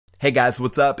Hey guys,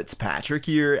 what's up? It's Patrick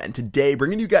here, and today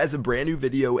bringing you guys a brand new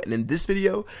video, and in this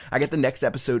video, I got the next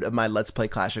episode of my Let's Play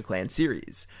Clash of Clans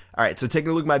series. Alright, so taking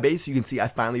a look at my base, you can see I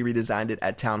finally redesigned it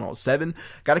at Town Hall 7.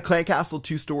 Got a clan castle,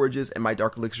 2 storages, and my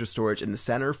dark elixir storage in the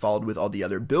center, followed with all the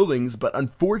other buildings, but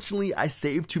unfortunately, I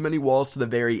saved too many walls to the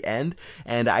very end,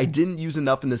 and I didn't use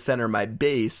enough in the center of my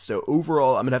base, so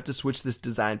overall, I'm gonna have to switch this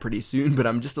design pretty soon, but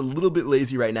I'm just a little bit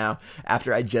lazy right now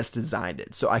after I just designed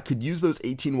it. So I could use those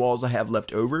 18 walls I have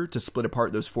left over to split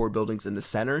apart those 4 buildings in the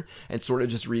center and sort of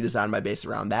just redesign my base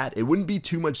around that. It wouldn't be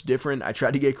too much different. I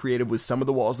tried to get creative with some of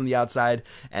the walls on the outside,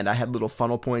 and I had little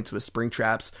funnel points with spring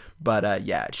traps, but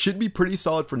yeah, it should be pretty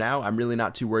solid for now. I'm really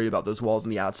not too worried about those walls on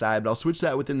the outside, but I'll switch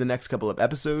that within the next couple of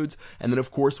episodes, and then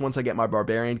of course once I get my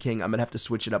Barbarian King, I'm gonna have to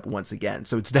switch it up once again.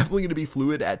 So it's definitely gonna be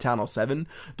fluid at Town Hall 7.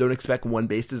 Don't expect one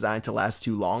base design to last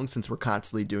too long since we're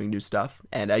constantly doing new stuff.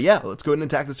 And yeah, let's go ahead and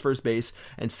attack this first base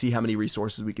and see how many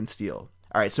resources we can steal.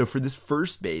 Alright, so for this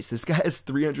first base, this guy has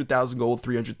 300,000 gold,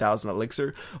 300,000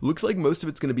 elixir. Looks like most of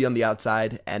it's going to be on the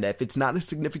outside, and if it's not a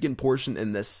significant portion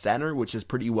in the center, which is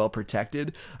pretty well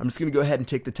protected, I'm just going to go ahead and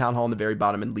take the town hall in the very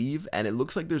bottom and leave, and it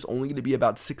looks like there's only going to be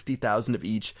about 60,000 of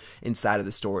each inside of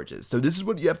the storages. So this is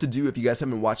what you have to do if you guys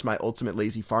haven't watched my Ultimate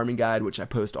Lazy Farming Guide, which I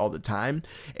post all the time.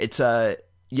 It's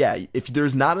yeah, if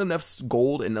there's not enough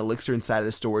gold and elixir inside of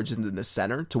the storage in the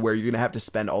center to where you're going to have to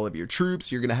spend all of your troops,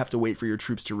 you're going to have to wait for your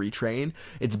troops to retrain,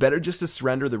 it's better just to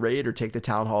surrender the raid or take the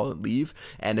town hall and leave,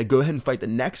 and go ahead and fight the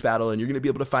next battle, and you're going to be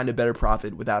able to find a better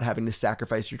profit without having to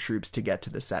sacrifice your troops to get to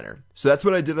the center. So that's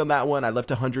what I did on that one. I left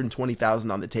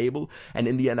 120,000 on the table, and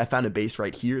in the end I found a base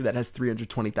right here that has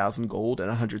 320,000 gold and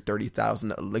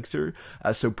 130,000 elixir,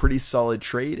 so pretty solid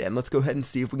trade, and let's go ahead and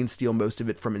see if we can steal most of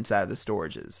it from inside of the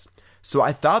storages. So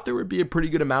I thought there would be a pretty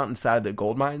good amount inside of the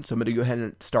gold mine, so I'm going to go ahead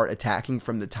and start attacking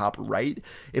from the top right.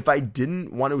 If I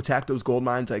didn't want to attack those gold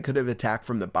mines, I could have attacked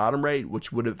from the bottom right,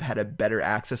 which would have had a better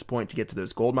access point to get to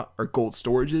those gold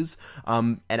storages.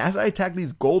 And as I attacked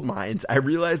these gold mines, I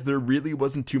realized there really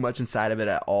wasn't too much inside of it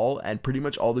at all, and pretty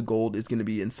much all the gold is going to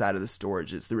be inside of the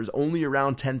storages. There was only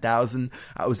around 10,000.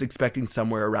 I was expecting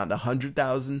somewhere around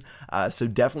 100,000, so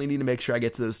definitely need to make sure I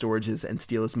get to those storages and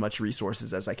steal as much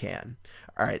resources as I can.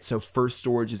 Alright, so first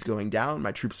storage is going down.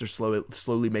 My troops are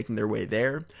slowly making their way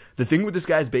there. The thing with this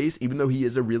guy's base, even though he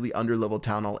is a really under-level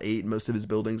Town Hall 8, most of his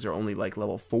buildings are only like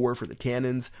level 4 for the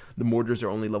cannons. The mortars are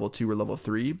only level 2 or level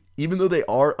 3. Even though they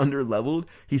are under-leveled,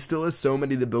 he still has so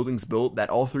many of the buildings built that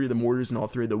all 3 of the mortars and all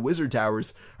 3 of the wizard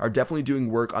towers are definitely doing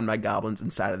work on my goblins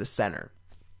inside of the center.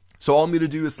 So all I'm going to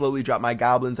do is slowly drop my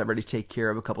goblins. I've already taken care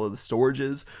of a couple of the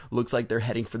storages. Looks like they're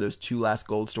heading for those 2 last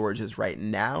gold storages right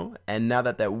now. And now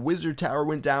that that wizard tower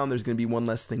went down, there's going to be one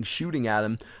less thing shooting at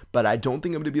him. But I don't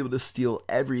think I'm going to be able to steal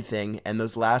everything. And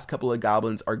those last couple of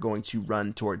goblins are going to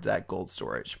run towards that gold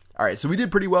storage. Alright, so we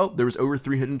did pretty well. There was over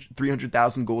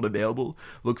 300,000 gold available.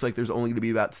 Looks like there's only going to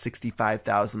be about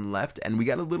 65,000 left, and we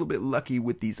got a little bit lucky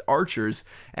with these archers,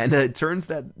 and it turns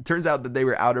out that they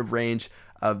were out of range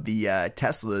of the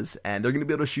Teslas, and they're going to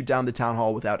be able to shoot down the town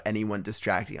hall without anyone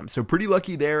distracting them. So pretty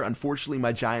lucky there. Unfortunately,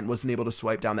 my giant wasn't able to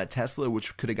swipe down that Tesla,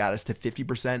 which could have got us to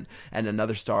 50% and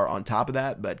another star on top of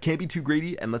that, but can't be too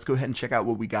greedy, and let's go ahead and check out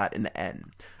what we got in the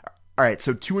end. Alright,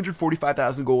 so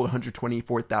 245,000 gold,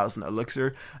 124,000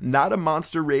 elixir. Not a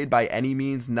monster raid by any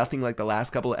means, nothing like the last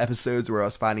couple of episodes where I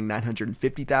was finding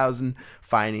 950,000,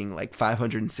 finding like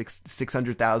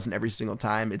 600,000 every single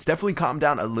time. It's definitely calmed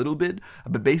down a little bit,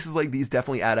 but bases like these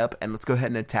definitely add up, and let's go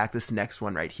ahead and attack this next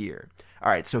one right here.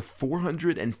 Alright, so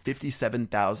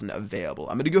 457,000 available.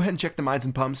 I'm going to go ahead and check the mines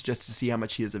and pumps just to see how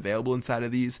much he is available inside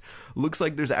of these. Looks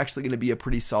like there's actually going to be a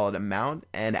pretty solid amount,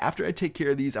 and after I take care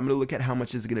of these, I'm going to look at how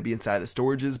much is going to be inside of the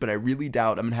storages, but I really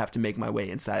doubt I'm going to have to make my way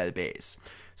inside of the base.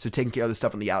 So taking care of the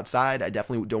stuff on the outside, I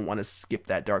definitely don't want to skip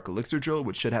that dark elixir drill,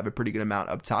 which should have a pretty good amount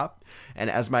up top. And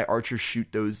as my archers shoot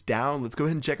those down, let's go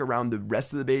ahead and check around the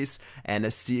rest of the base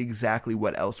and see exactly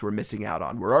what else we're missing out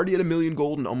on. We're already at 1 million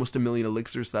gold and almost 1 million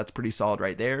elixir, so that's pretty solid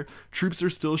right there. Troops are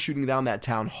still shooting down that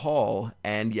town hall,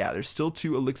 and yeah, there's still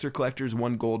 2 elixir collectors,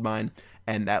 1 gold mine,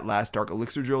 and that last dark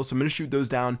elixir drill. So I'm going to shoot those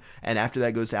down, and after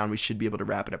that goes down, we should be able to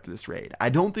wrap it up for this raid. I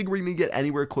don't think we're going to get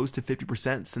anywhere close to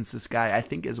 50% since this guy, I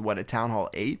think, is what, a Town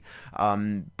Hall 8.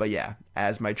 But yeah,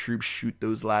 as my troops shoot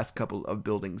those last couple of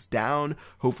buildings down,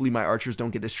 hopefully my archers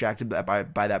don't get distracted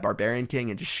by that Barbarian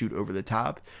King and just shoot over the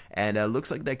top. And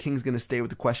looks like that King's going to stay with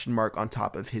the question mark on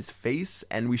top of his face,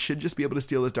 and we should just be able to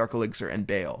steal his dark elixir and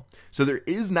bail. So there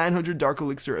is 900 dark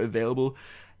elixir available.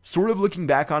 Sort of looking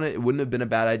back on it, it wouldn't have been a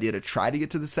bad idea to try to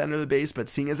get to the center of the base, but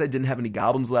seeing as I didn't have any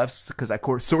goblins left, because I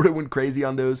sort of went crazy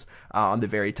on those on the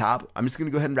very top, I'm just going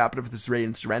to go ahead and wrap it up with this raid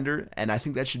and surrender, and I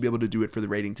think that should be able to do it for the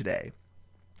raiding today.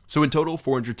 So in total,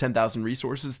 410,000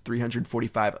 resources,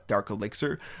 345 Dark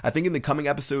Elixir. I think in the coming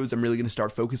episodes, I'm really going to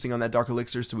start focusing on that Dark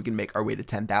Elixir so we can make our way to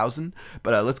 10,000.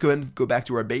 But let's go ahead and go back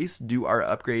to our base, do our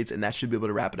upgrades, and that should be able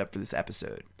to wrap it up for this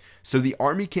episode. So the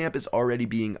army camp is already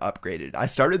being upgraded. I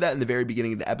started that in the very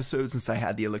beginning of the episode since I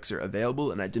had the elixir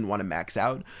available and I didn't want to max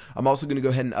out. I'm also going to go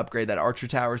ahead and upgrade that archer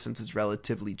tower since it's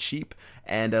relatively cheap.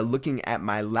 And looking at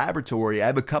my laboratory, I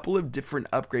have a couple of different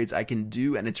upgrades I can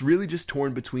do, and it's really just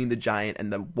torn between the giant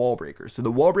and the wall breaker. So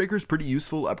the wall breaker is pretty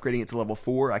useful. Upgrading it to level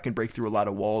 4, I can break through a lot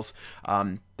of walls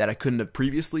that I couldn't have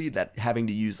previously, that having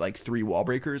to use like 3 wall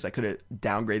breakers. I could have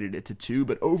downgraded it to 2,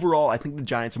 but overall I think the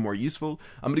giants are more useful.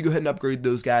 I'm going to go ahead and upgrade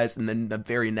those guys, and then the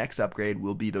very next upgrade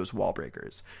will be those wall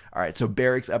breakers. Alright, so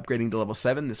barracks upgrading to level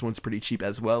 7. This one's pretty cheap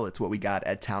as well. It's what we got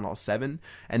at Town Hall 7.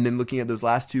 And then looking at those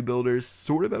last 2 builders,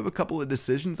 sort of have a couple of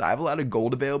decisions. I have a lot of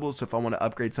gold available, so if I want to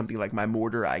upgrade something like my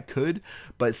mortar, I could.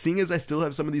 But seeing as I still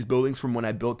have some of these buildings from when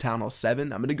I built Town Hall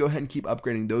 7, I'm going to go ahead and keep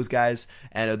upgrading those guys,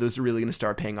 and those are really going to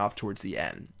start paying off towards the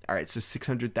end. Alright, so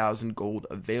 600,000 gold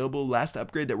available. Last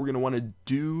upgrade that we're going to want to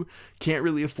do, can't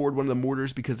really afford one of the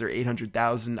mortars because they're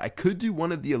 800,000. I could do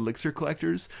one of the elixir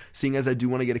collectors, seeing as I do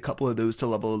want to get a couple of those to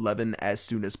level 11 as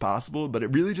soon as possible, but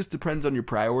it really just depends on your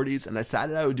priorities, and I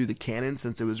decided I would do the cannon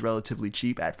since it was relatively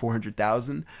cheap at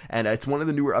 400,000, and it's one of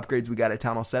the newer upgrades we got at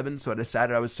Town Hall 7, so I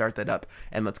decided I would start that up,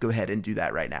 and let's go ahead and do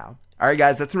that right now. Alright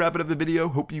guys, that's gonna wrap it up the video.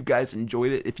 Hope you guys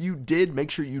enjoyed it. If you did, make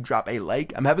sure you drop a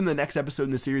like. I'm having the next episode in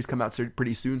the series come out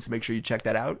pretty soon, so make sure you check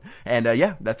that out. And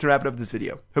yeah, that's gonna wrap it up this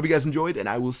video. Hope you guys enjoyed, and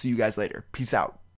I will see you guys later. Peace out.